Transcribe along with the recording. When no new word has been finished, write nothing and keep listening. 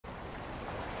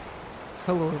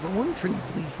Hello everyone,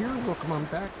 TrendyFlea here. Welcome on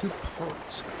back to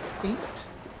part 8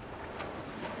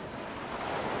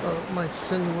 of my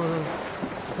Senua,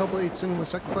 Hellblade Senua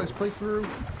Sacrifice playthrough.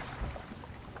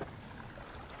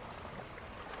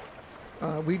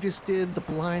 We just did the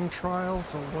blind trial,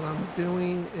 so what I'm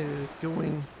doing is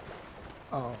going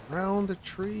around the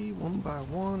tree one by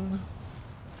one,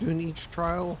 doing each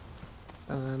trial,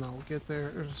 and then I'll get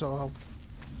there, so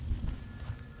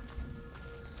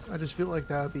I just feel like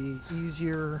that would be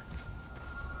easier.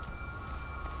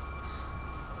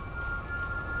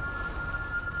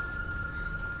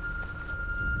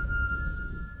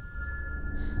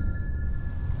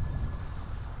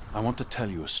 I want to tell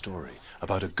you a story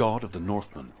about a god of the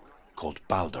Northmen called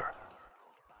Balder.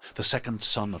 The second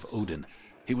son of Odin,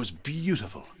 he was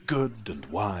beautiful, good and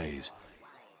wise.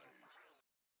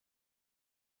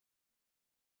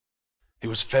 He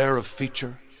was fair of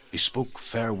feature, he spoke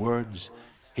fair words,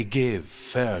 he gave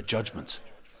fair judgments.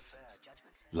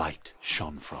 Light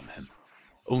shone from him.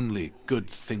 Only good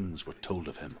things were told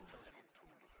of him.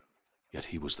 Yet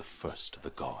he was the first of the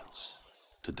gods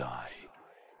to die.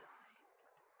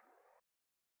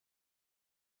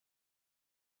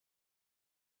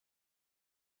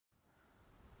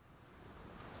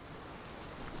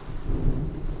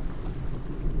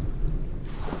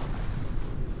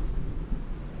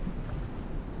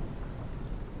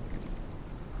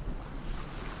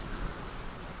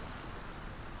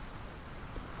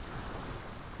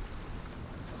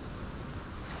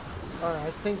 Alright,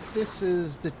 I think this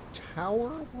is the tower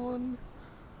one.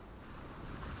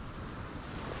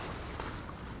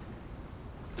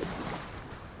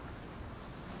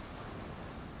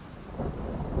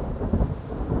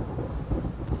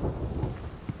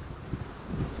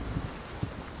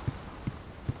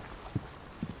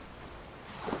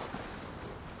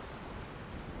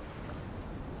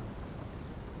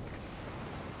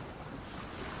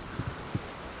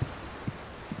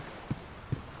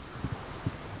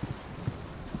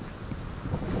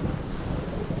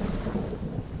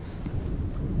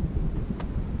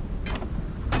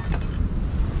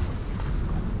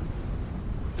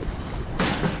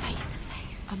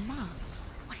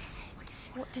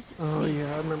 Oh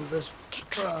yeah, I remember this.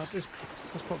 This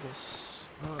puzzle.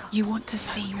 You want to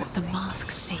see what the mask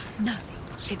sees? No,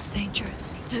 it's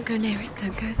dangerous. Don't go near it.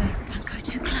 Don't go there. Don't go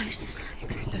too close.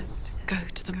 Don't go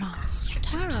to the mask.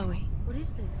 Where are we? What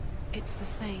is this? It's the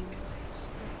same.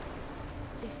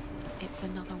 Different. It's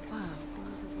another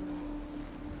world.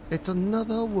 It's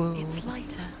another world. It's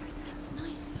lighter. It's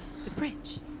nicer. The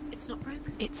bridge. It's not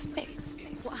broken. It's fixed.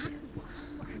 What happened?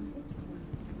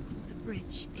 The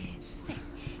bridge is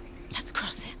fixed. Let's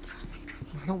cross it.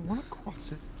 I don't want to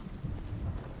cross it.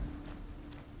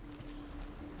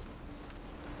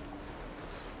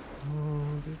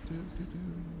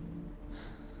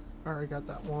 Alright, got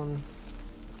that one.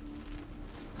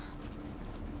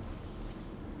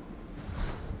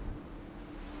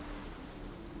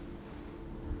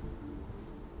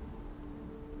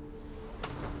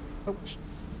 Ouch.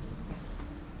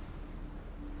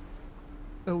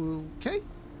 Okay.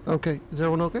 Okay, is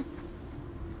everyone okay?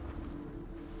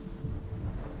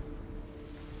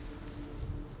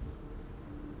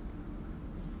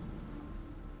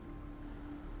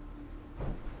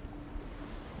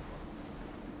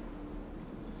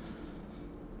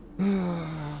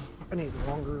 I need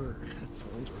longer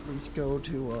headphones, or at least go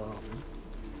to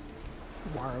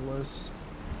wireless.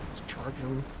 Let's charge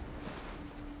them.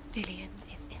 Dillian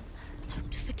is in there.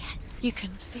 Don't forget. You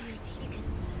can feel it.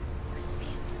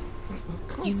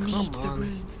 Oh, You need come the on.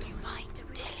 runes to fight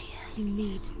Dillian. You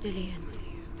need Dillian.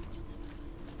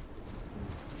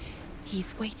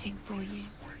 He's waiting for you.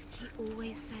 He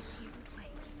always said he would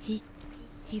wait.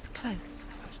 He's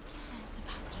close. He cares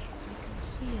about you. You can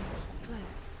feel he's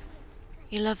close.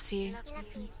 He loves you. You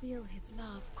can feel his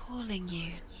love calling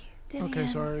you. Dillian. Okay,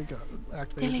 sorry, got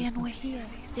activated. Dillian, we're here.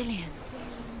 Dillian.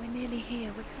 We're nearly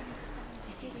here. We're coming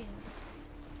to Dillian.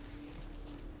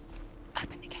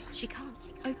 Open the gate. She can't.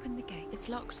 Open the gate. It's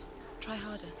locked. Try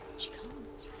harder. She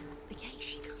can't. The gate.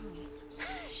 She can't.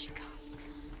 She can't.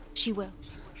 She will.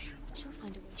 She'll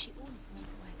find a way. She always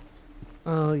finds a way.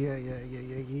 Oh yeah.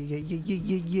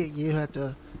 You have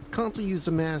to constantly use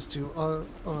the mask to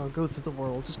go through the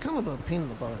world. It's kind of a pain in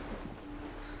the butt.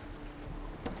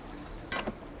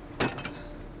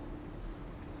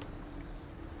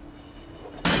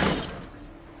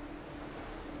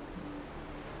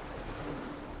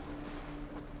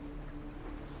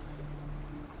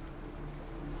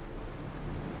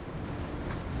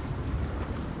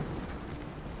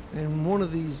 And one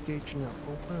of these gates are now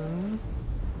open.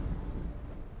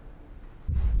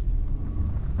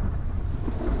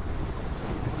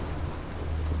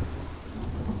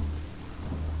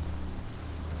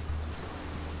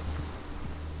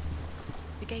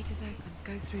 gate is open.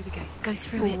 Go through the gate. Go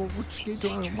through Well, it. which gate do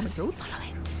I want to go through?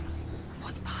 Follow it.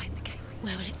 What's behind the gate?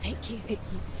 Where will it take you?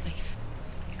 It's not safe.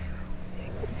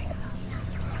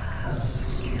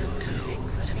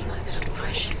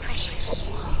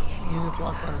 You're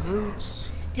blocked by roots.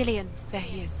 Dillian, there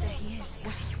he is. There he is.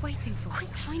 What are you waiting for?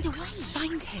 Quick, find a way.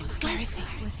 Find him. Where is he?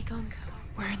 Where's he gone?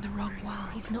 We're in the wrong world.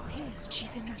 He's not here.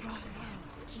 She's in the wrong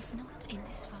world. He's not in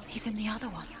this world. He's in the other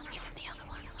one. He's in the other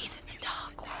one. He's in the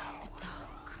dark world. The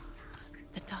dark.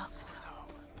 The dark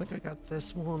world. I think I got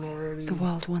this one already. The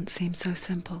world once seemed so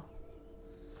simple.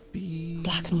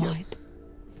 Black and white.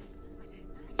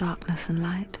 Darkness and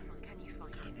light.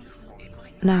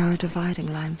 Narrow dividing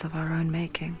lines of our own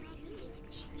making.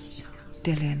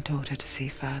 Dillian taught her to see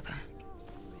further.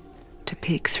 To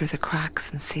peek through the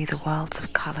cracks and see the worlds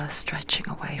of colour stretching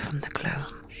away from the gloom.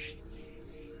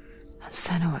 And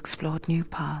Senua explored new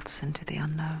paths into the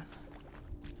unknown.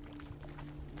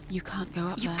 You can't go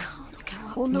up You there. can't go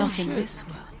up. Oh, no Not shit. in this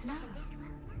world. No.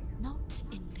 Not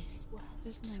in this world.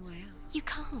 There's no way out. You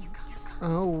can't.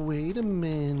 Oh, wait a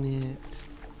minute.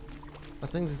 I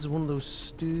think this is one of those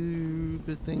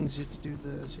stupid things. You have to do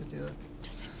this. You have to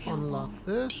Does it feel unlock warm?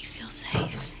 this. Do you feel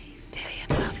safe?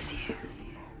 Dillian loves you.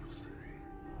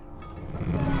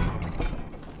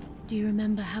 Do you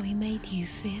remember how he made you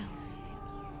feel?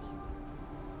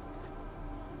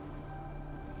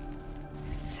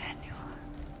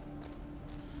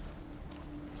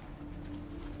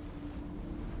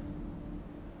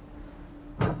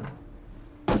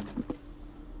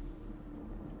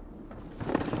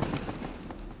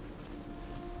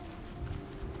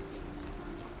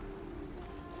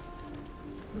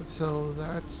 So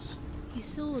that's. He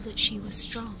saw that she was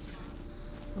strong.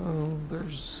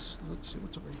 There's. Let's see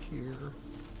what's over here.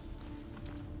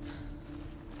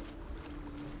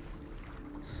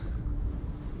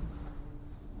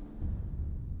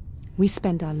 We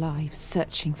spend our lives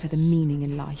searching for the meaning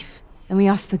in life, and we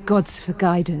ask the gods for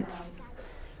guidance.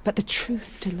 But the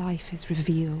truth to life is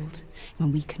revealed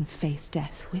when we can face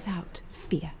death without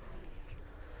fear.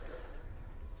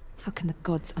 How can the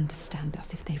gods understand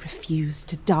us if they refuse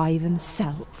to die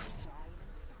themselves?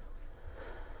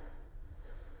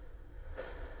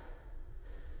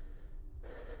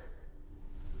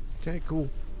 Okay, cool.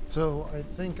 So I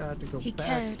think I had to go He back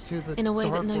cared to the in a way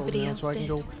that dark world nobody now, else so I can did.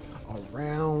 go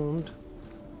around,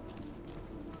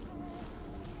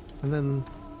 and then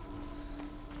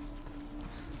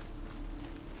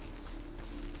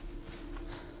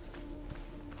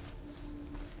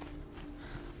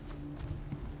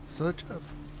such a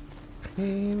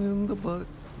pain in the butt.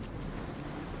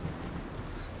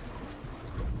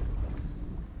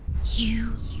 You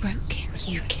broke him.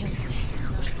 You killed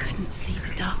him. You couldn't see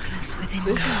the darkness within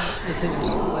This you. is the thing,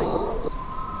 like,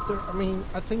 there, I mean,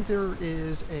 I think there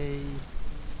is a...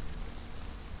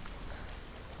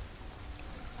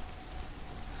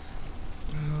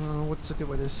 what's a good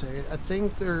way to say it? I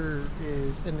think there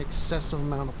is an excessive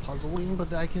amount of puzzling,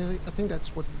 but I think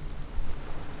that's what...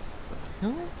 The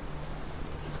hell?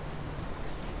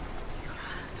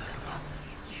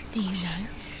 Do you know?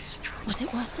 Was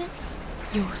it worth it?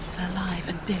 You're still alive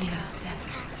and Dillian's dead.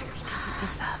 He doesn't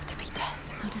deserve to be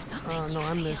dead. How does that make you No,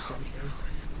 I feel? missed something.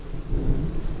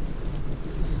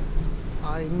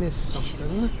 I missed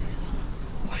something.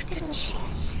 Why didn't she?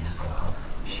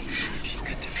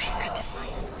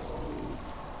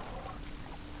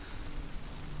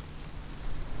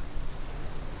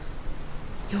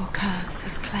 Your curse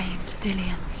has claimed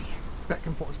Dillian. Back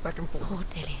and forth, back and forth. Poor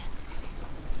Dillian.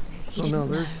 He So no,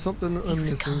 didn't there's know. something He I'm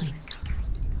was missing. kind.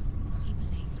 He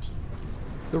believed you.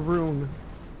 The rune.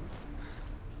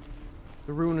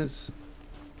 The rune is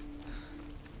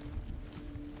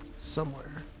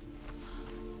somewhere.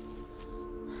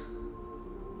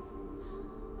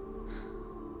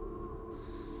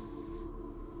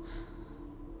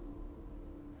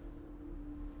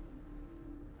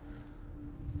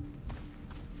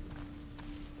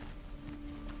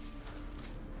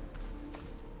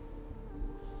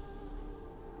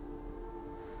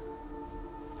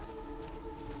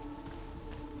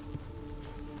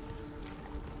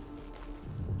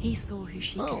 He saw who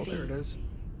she Oh, could be. there it is.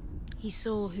 He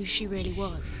saw who she really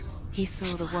was. He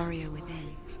saw the warrior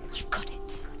within. You've got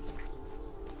it.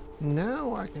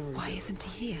 Now I can read Why it. isn't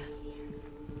he here?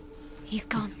 He's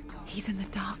gone. He's in the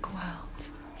dark world.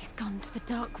 He's gone to the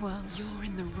dark world. You're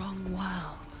in the wrong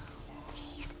world.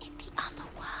 He's in the other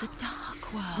world. The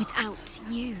dark world. Without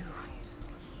you.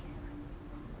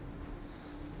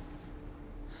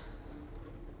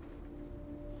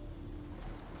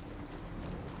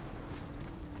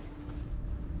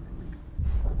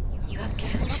 You have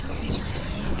killed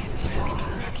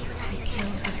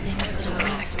the things that are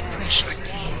most most precious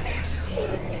to you. You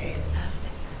deserve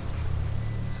this.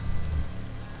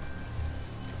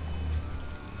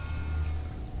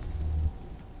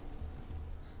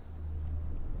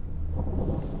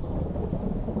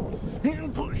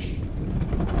 And push.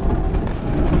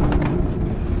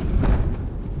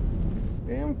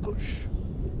 And push.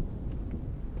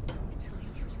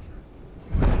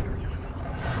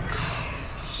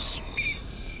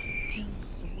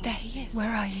 There he is. Where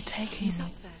are you taking He's me?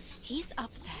 up there. He's up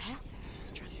there.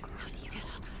 How do you get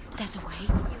up? There's a way.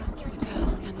 The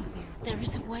curse cannot be. There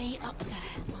is a way up there.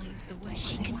 Find the way.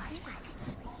 She can do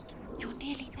it. You're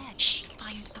nearly there. Just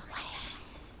find the way.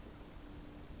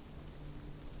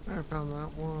 I found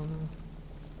that one.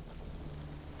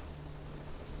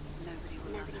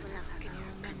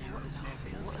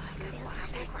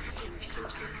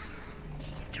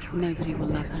 Nobody will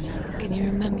love her now. Can you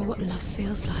remember what love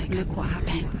feels like? Look what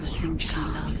happens to the things she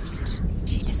loves.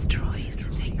 She destroys the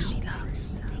things she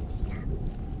loves.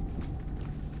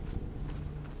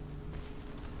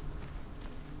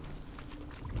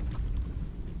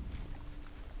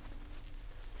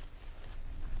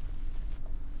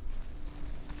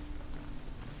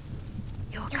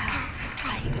 Your curse is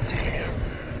claimed to you.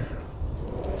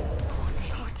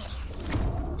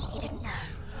 You didn't know.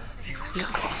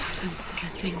 Look what happens to the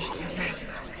things you love.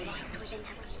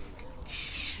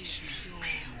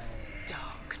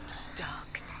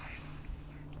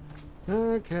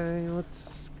 Okay,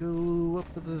 let's go up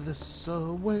this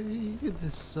way,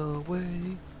 this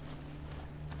way.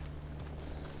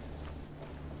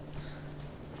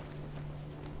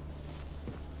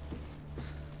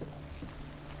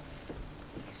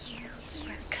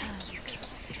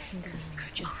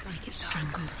 Just like it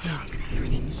strangled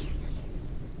him.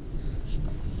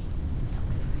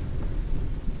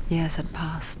 Years had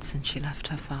passed since she left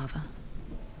her father.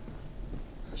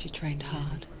 She trained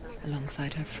hard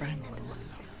alongside her friend,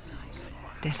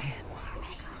 Dillian.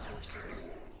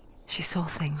 She saw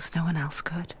things no one else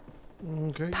could.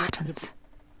 Okay. Patterns,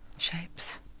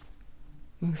 shapes,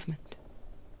 movement.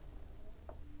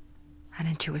 An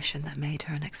intuition that made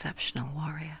her an exceptional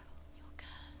warrior. You're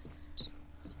cursed.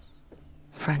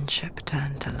 Friendship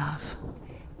turned to love.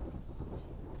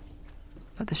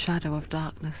 But the shadow of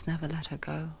darkness never let her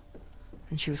go,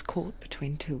 and she was caught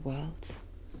between two worlds.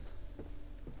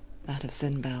 That of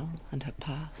Zinbel and her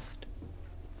past,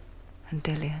 and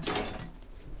Dillian,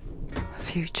 her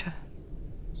future.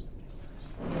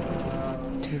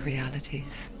 Two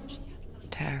realities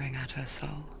tearing at her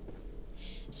soul.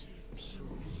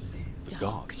 The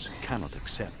gods cannot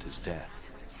accept his death.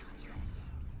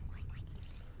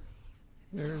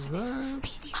 There's These that.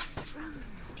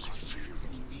 rooms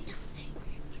mean nothing.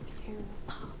 It's all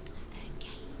part of their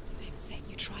game. They've set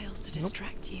you trials to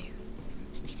distract you.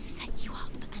 They've set you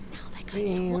up, and now they're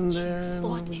going to watch you.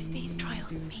 What if these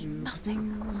trials mean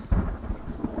nothing?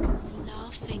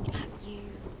 Laughing at you.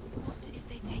 What if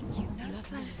they take you no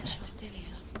closer to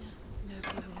Dillian?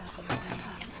 Nobody will love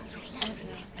you. Letting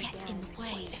this get in the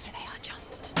way. What if they are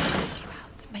just to tire you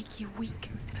out, make you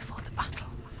weak before the battle?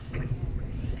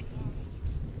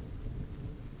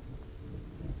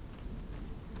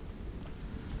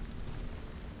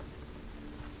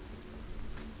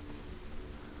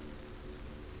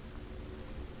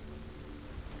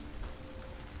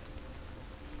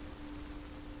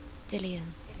 Dillian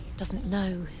doesn't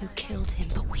know who killed him,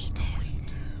 but we do.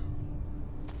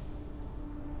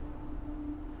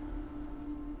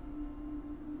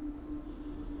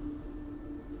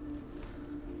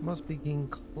 Must be getting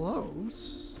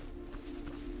close.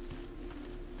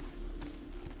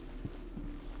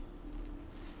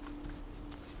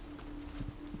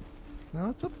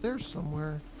 No, it's up there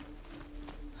somewhere.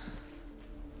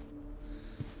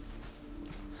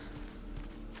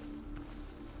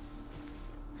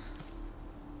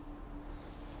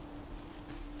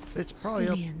 It's probably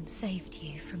up. Dillian saved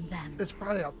you from them. It's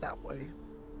probably out that way.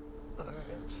 Alright,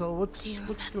 so let's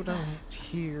go down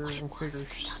here and figure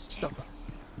stuff out.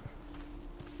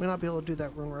 May not be able to do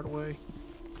that run right away.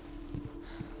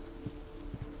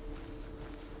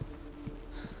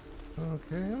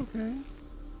 Okay.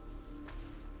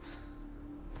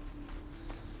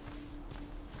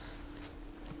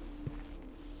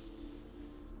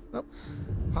 Oh,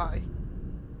 hi.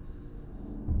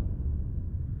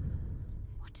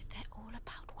 What if they're all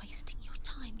about wasting your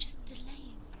time, just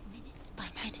delaying minute by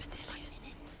minute by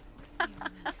minute?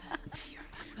 Do you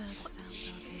remember the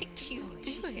sound of think she's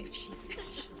doing?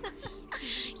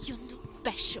 You're not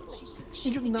special.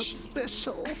 You're not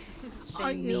special.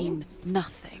 I am.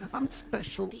 Nothing. I'm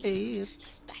special, Ed.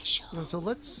 Special. So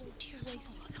let's. Do you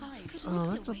waste of time?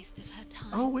 Oh, that's a. Waste of her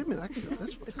time. Oh, wait a minute. I can do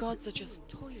this. The gods are just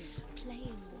toying.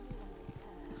 playing.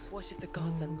 What if the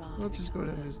gods are laughing? Let's just go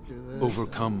ahead and just do this.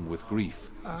 Overcome with grief,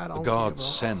 I the don't gods give a-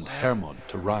 send Hermod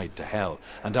to ride to Hell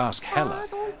and ask Hela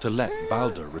to let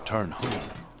Balder return home.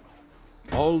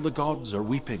 All the gods are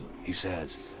weeping, he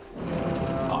says.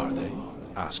 Are they?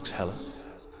 Asks Hela.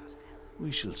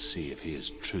 We shall see if he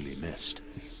is truly missed.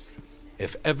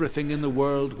 If everything in the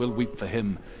world will weep for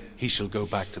him, he shall go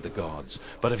back to the gods.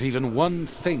 But if even one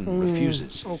thing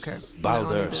refuses, Okay.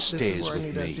 Balder This is stays where I with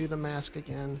need me. to do the mask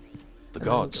again. The and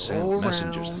gods then go send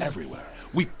messengers around. everywhere.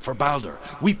 Weep for Balder.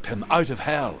 Weep him out of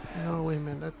Hell. No, wait a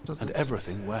minute. That doesn't And make sense.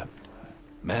 everything wept.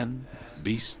 Men,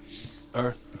 beasts,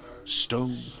 earth,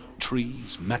 stone,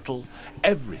 trees, metal,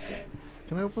 everything.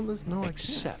 Can I open this? No, I can't.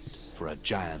 Except for a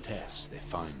giantess they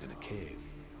find in a cave.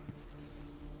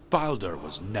 Balder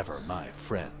was never my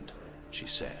friend, she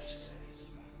says.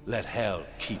 Let Hell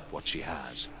keep what she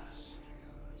has.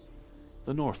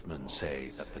 The Northmen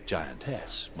say that the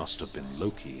giantess must have been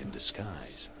Loki in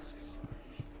disguise.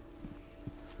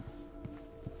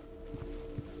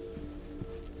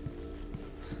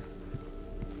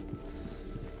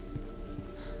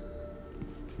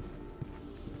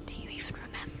 Do you even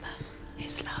remember?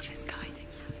 His love is guiding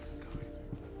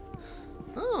you.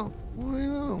 Oh, well, you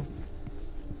know.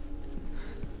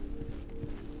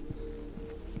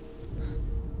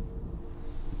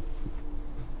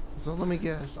 So let me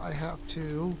guess. I have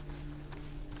to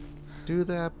do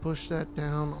that, push that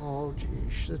down. Oh,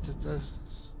 geez. This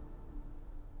is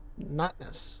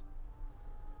notness.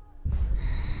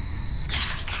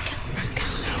 Everything gets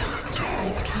broken apart.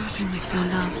 You killed him with your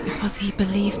love because he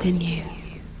believed in you.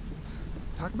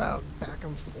 Talk about back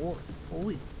and forth.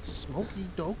 Holy smoky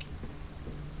dokey.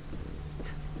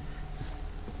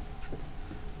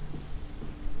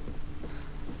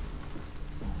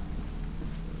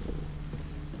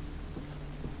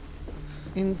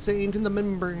 Insane to the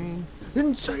membrane.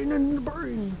 Insane in the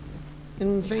brain.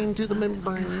 Insane to the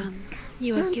membrane.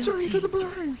 You are Insane guilty. to the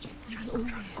brain.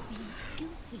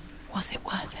 Was it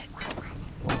worth it?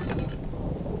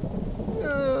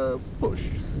 Push.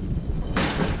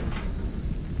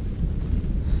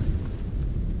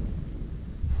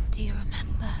 Do you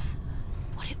remember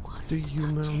what it was Do to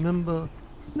you touch him? remember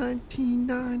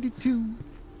 1992?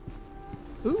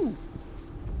 Ooh.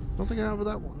 Don't think I have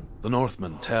that one. The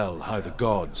Northmen tell how the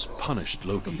gods punished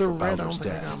Loki If for they're red, I don't Balder's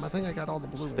think I got death. them. I think I got all the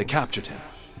blue ones. They captured him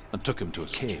and took him to a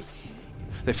cave.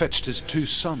 They fetched his 2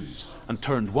 sons and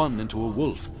turned one into a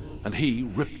wolf, and he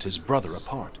ripped his brother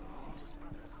apart.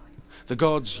 The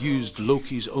gods used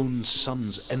Loki's own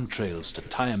son's entrails to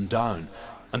tie him down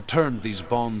and turned these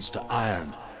bonds to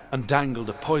iron and dangled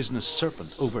a poisonous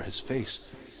serpent over his face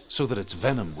so that its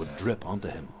venom would drip onto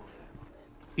him.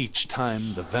 Each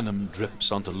time the venom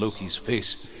drips onto Loki's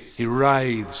face, he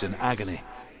writhes in agony.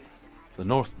 The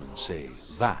Northmen say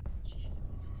that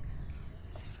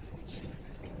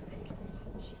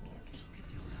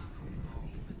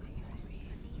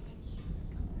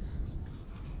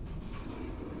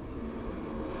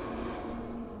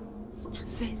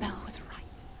Sinbel was right.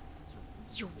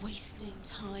 You're wasting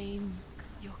time.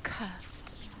 You're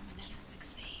cursed. You'll never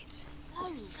succeed.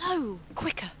 Slow!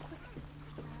 Quicker!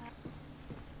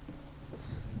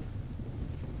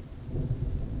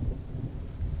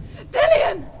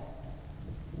 Dillian!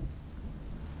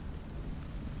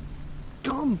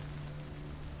 Come.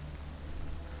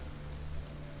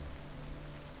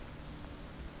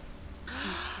 There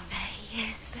he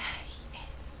is.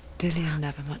 Dillian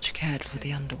never much cared for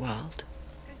the underworld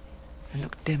and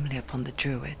looked dimly upon the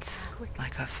druids,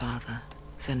 like her father,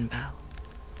 Sinbel.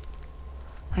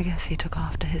 I guess he took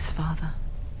after his father,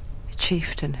 a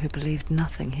chieftain who believed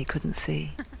nothing he couldn't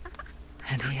see,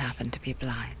 and he happened to be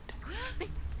blind.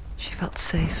 She felt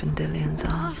safe in Dillian's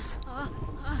arms,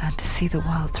 learned to see the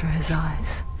world through his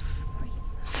eyes.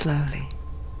 Slowly,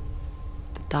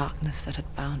 the darkness that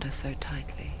had bound her so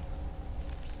tightly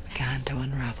began to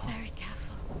unravel. Very careful.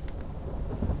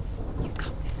 You've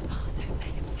come this far, don't let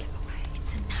him slip away.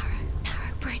 It's a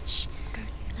narrow bridge. Go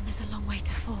to And there's a long way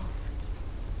to fall.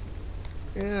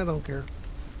 Yeah, I don't care.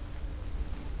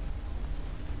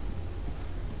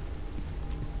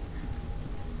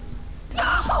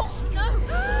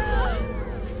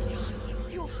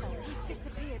 It's your fault. He's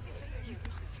disappeared. You've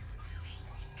lost him to the sea.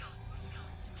 He's gone. You've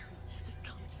lost him to the... He's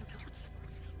gone to the water.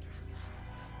 He's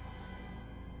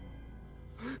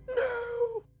drowned.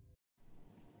 No!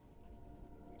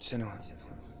 Senua.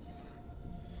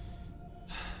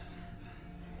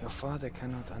 Your father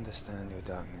cannot understand your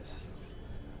darkness.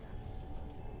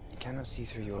 He cannot see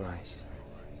through your eyes.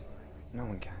 No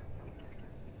one can.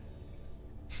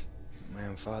 My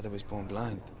own father was born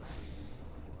blind.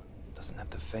 Doesn't doesn't have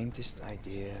the faintest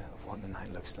idea of what the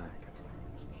night looks like.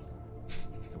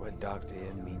 The word dark to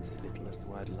him means as little as the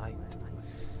word light.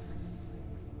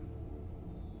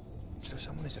 So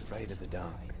someone is afraid of the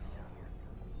dark.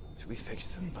 Should we fix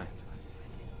them by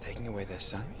taking away their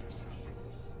sight?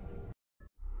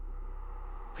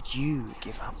 Would you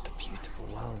give up the beautiful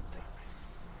world that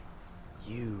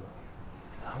you,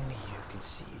 and only you, can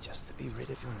see just to be rid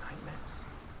of your nightmares?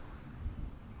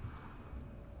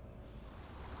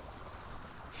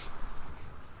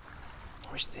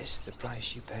 Or is this the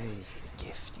price you pay for the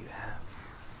gift you have?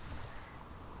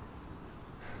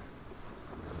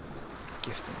 A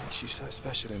gift that makes you so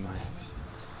special in my eyes.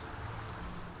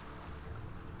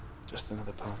 Just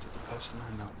another part of the person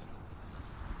I know.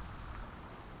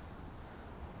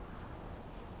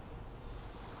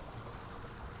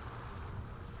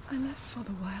 I left for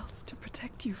the wilds to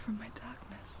protect you from my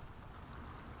darkness.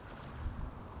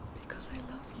 Because I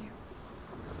love you.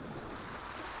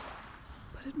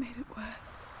 But it made it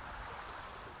worse.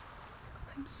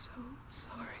 I'm so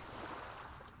sorry.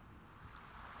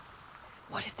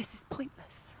 What if this is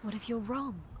pointless? What if you're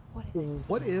wrong? What if this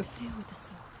What is if to do with the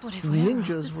sword? What if we're wrong? The ninjas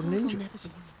were sword will never ninjas? be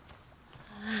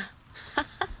yours.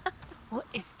 What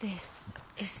if this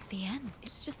is the end?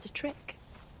 It's just a trick.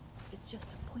 It's just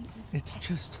a pointless It's test.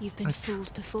 just You've been a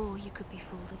fooled before, you could be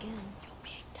fooled again. You're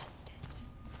being tested.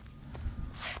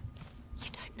 You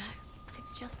don't know.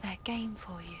 It's just their game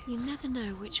for you. You never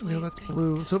know which way Yeah, it's that's going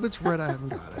blue. to go. So if it's red, I haven't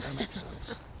got it. That makes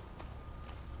sense.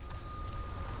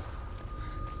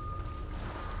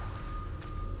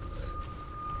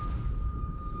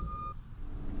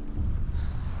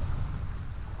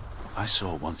 I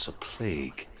saw once a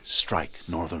plague strike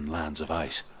northern lands of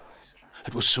ice.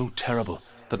 It was so terrible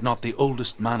that not the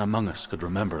oldest man among us could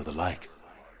remember the like.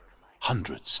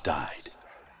 Hundreds died.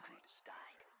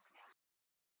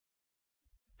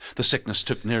 The sickness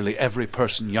took nearly every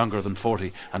person younger than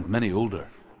 40 and many older,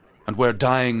 and where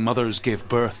dying mothers gave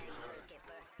birth,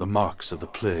 the marks of the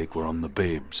plague were on the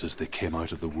babes as they came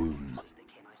out of the womb.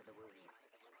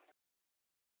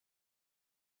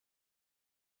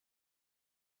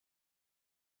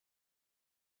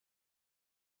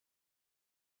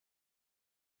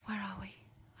 Where are we?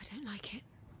 I don't like it.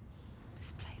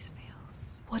 This place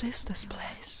feels... What is this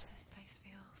place? This place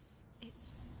feels...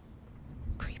 It's...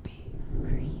 creepy.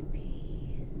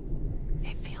 Creepy.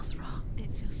 It feels wrong.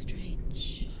 It feels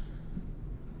strange.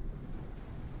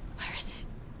 Where is it?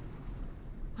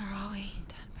 Where are we?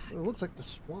 Turn back. It looks like the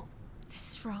swamp.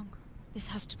 This is wrong. This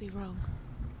has to be wrong.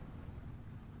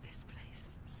 This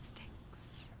place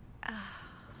stinks.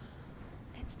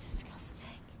 It's disgusting.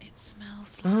 It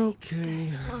smells like...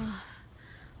 Okay. Oh,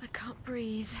 I can't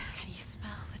breathe. Can you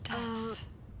smell the death?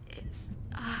 It's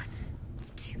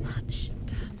too much.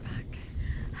 Turn back.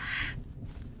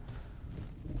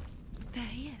 There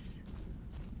he is.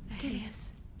 There he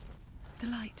is. The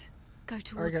light. Go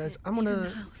towards All right, guys. it. I'm He's in gonna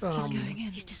the house. He's going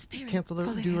in. He's disappearing. cancel the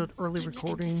Follow do him. an early Don't let him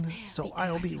recording, disappear. so Be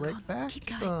I'll be aggressive. right back.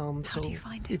 Keep going. How So do you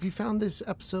find it? if you found this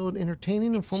episode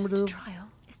entertaining, It's just a informative, trial.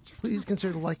 It's just please another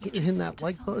consider test. liking, You just hitting have that to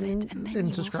like solve button, it, and then and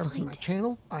you subscribing will to my find it.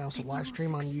 channel. I also Then you live will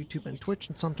stream on YouTube and succeed. Twitch,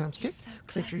 and sometimes You're Kick. so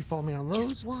Make sure you follow me on close. those.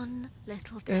 Just one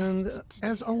little And test to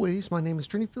as do. always, my name is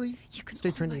TrendyFlea. You can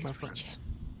Stay trendy, almost my reach friends. it.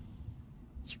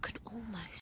 You can almost